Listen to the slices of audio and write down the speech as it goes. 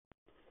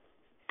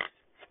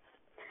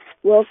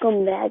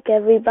Welcome back,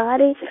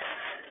 everybody,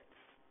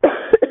 to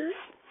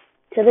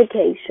the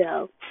K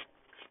Show.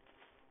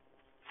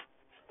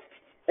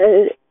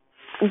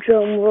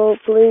 Drum roll,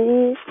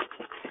 please.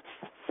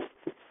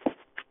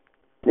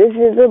 This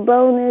is a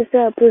bonus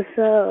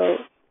episode.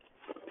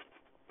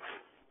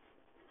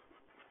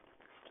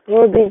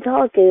 We'll be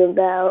talking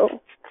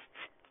about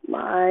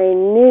my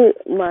new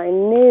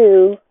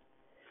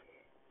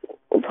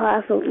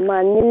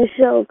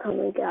show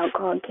coming out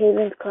called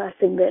Caden's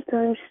Classic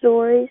Bedtime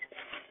Stories.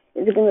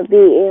 It's going to be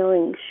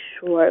airing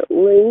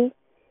shortly.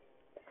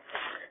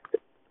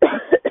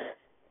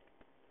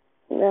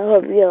 And I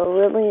hope you'll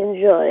really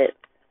enjoy it.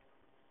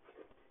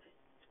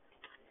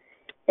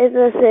 As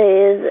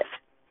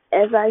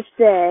I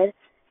said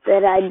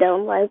that I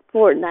don't like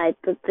Fortnite,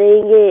 the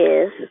thing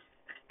is,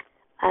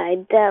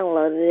 I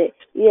downloaded it.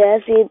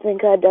 Yes, you'd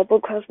think I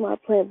double-crossed my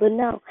plan, but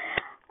no.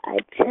 I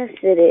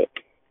tested it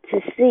to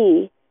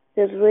see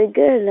if it's really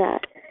good or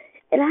not.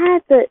 And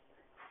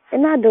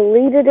I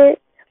deleted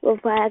it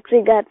before I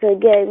actually got to the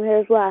game.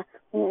 Here's why.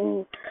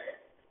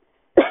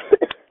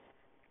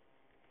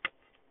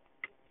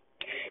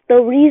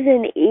 The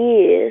reason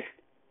is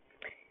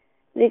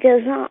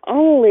because not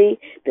only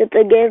did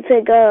the game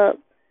take up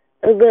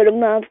a good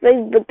amount of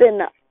space, but then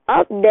the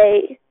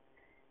update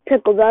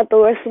took about the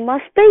rest of my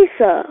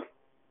space up.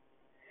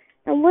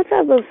 And what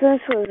type of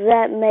sense does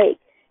that make?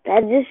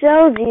 That just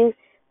shows you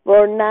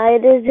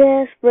Fortnite is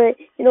desperate.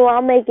 You know,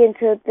 I'll make it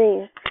into a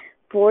thing.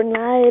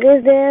 Fortnite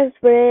is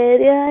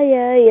desperate. Yeah,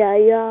 yeah, yeah,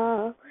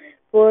 yeah.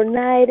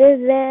 Fortnite is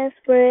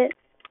desperate.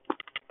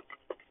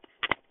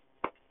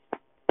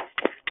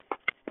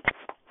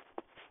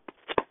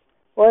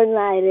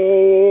 Fortnite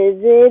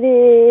is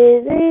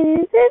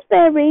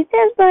very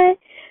desperate.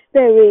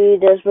 Very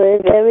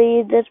desperate,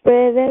 very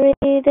desperate,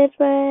 very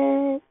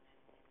desperate.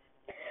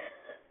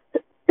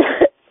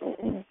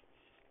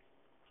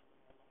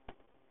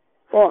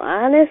 Well,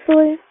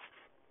 honestly,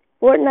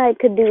 Fortnite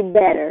could do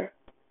better.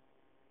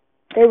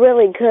 They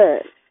really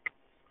could.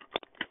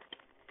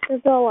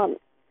 That's all I'm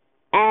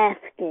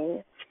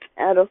asking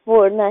out of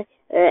Fortnite.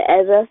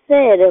 As I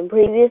said in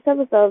previous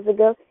episodes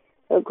ago,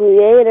 the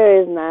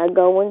creator is not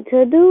going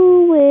to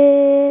do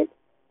it.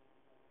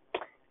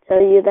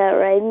 Tell you that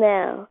right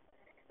now.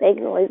 They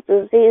can wait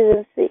till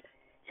season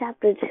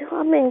chapter 2.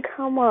 I mean,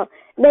 come on.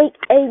 Make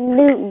a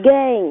new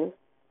game.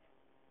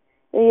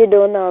 When you're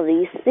doing all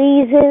these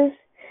seasons,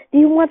 do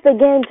you want the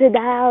game to die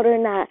out or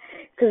not?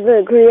 Because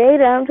the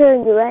creator, I'm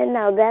telling you right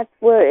now, that's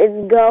where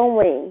it's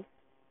going.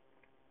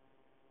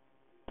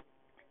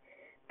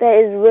 That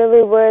is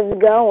really where it's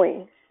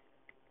going.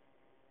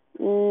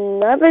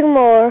 Nothing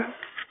more,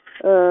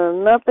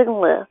 nothing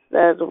less.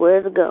 That's where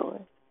it's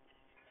going.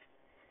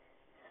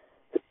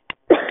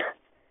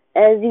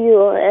 As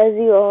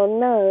you all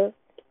know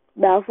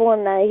about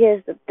Fortnite,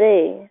 here's the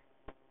thing.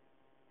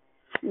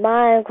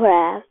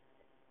 Minecraft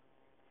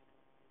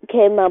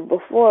came out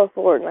before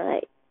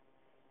Fortnite.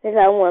 Because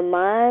I want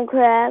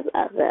Minecraft,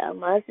 I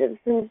said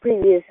this in the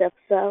previous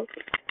episode.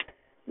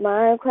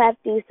 Minecraft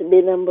used to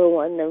be number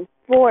one, then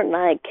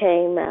Fortnite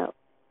came out.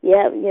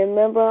 Yep, you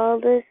remember all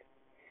this?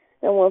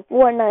 And when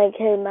Fortnite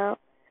came out,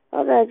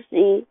 I was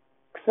actually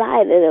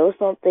excited. It was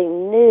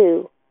something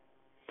new,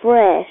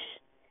 fresh,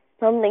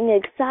 something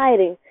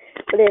exciting.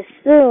 But as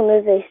soon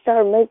as they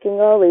start making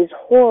all these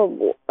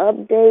horrible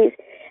updates,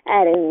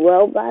 adding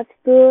robots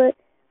to it,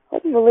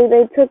 hopefully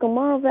they took them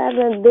off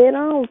after been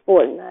on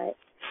Fortnite.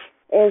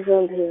 And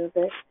some people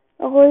say,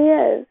 oh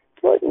yes,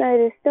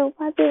 Fortnite is still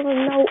popular.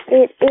 No,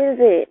 it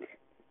isn't.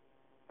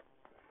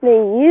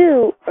 Then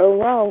you are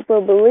wrong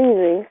for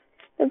believing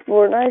that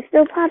Fortnite is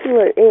still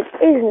popular. It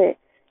isn't.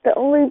 The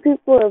only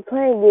people who are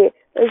playing it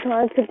are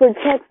trying to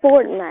protect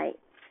Fortnite.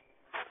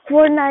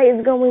 Fortnite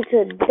is going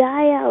to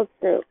die out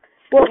soon.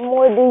 What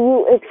more do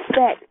you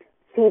expect,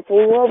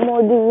 people? What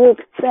more do you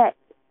expect?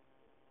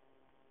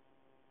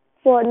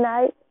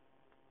 Fortnite,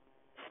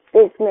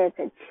 this meant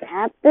a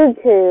chapter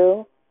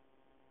 2.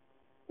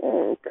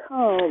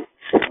 Come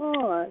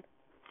on.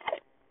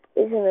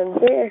 It's an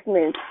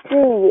embarrassment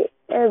seeing it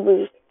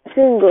every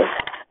single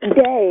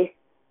day.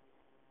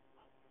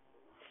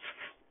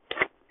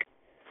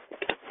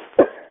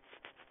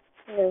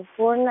 And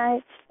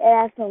Fortnite, it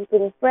has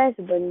something fresh,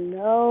 but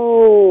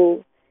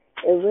no.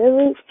 It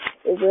really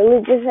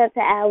just has to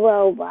add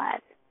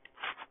robots.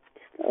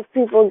 Those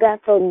people got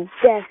so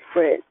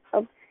desperate,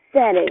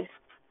 upsetting.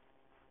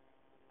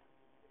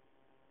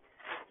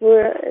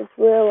 It's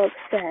real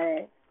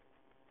upsetting.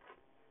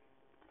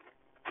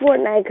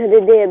 Fortnite could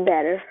have did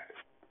better.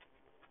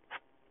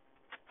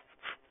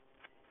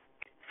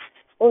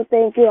 Well,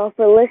 thank you all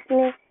for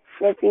listening.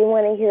 If you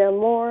want to hear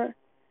more,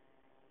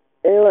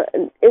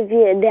 if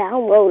you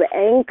download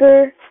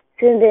Anchor,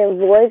 send in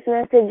voice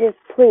messages,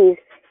 please.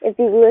 If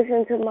you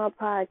listen to my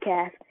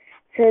podcast,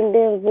 send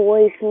in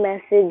voice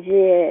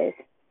messages.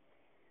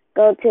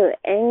 Go to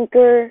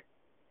anchor.com.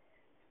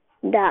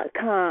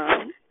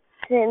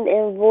 Send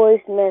in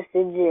voice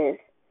messages.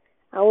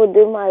 I will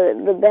do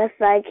the best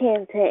I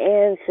can to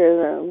answer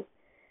them.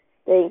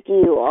 Thank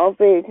you all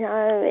for your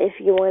time. If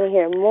you want to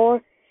hear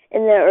more,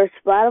 and there are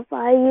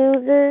Spotify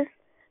users,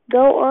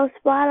 go on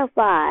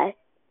Spotify.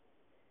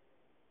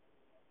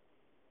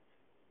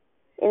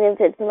 And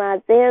if it's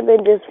not there,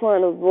 then just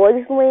find a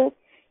voice link,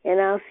 and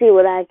I'll see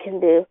what I can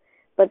do.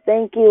 But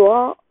thank you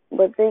all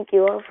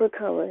for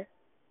coming.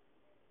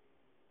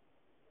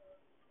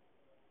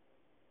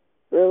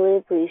 Really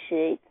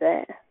appreciate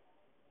that.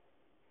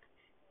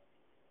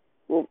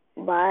 Well,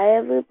 bye,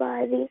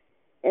 everybody,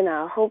 and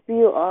I hope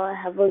you all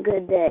have a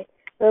good day.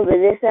 Remember,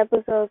 this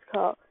episode's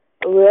called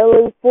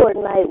Really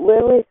Fortnite.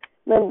 Really,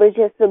 remember,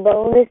 just a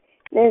bonus.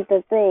 There's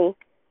the thing.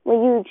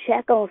 When you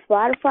check on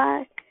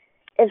Spotify,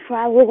 it's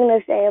probably going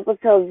to say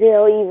episode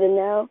 0, even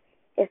though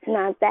it's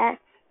not that.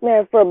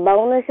 Remember, for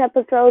bonus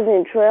episodes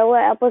and trailer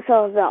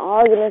episodes, they're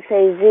all going to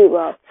say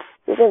 0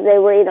 because they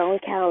really don't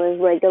count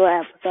as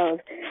regular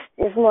episodes.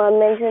 Just want to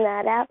mention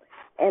that out,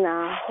 and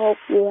I hope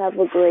you have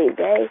a great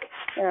day.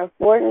 And our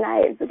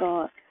Fortnite is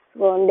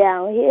going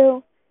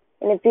downhill.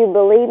 And if you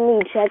believe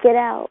me, check it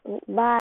out. Bye.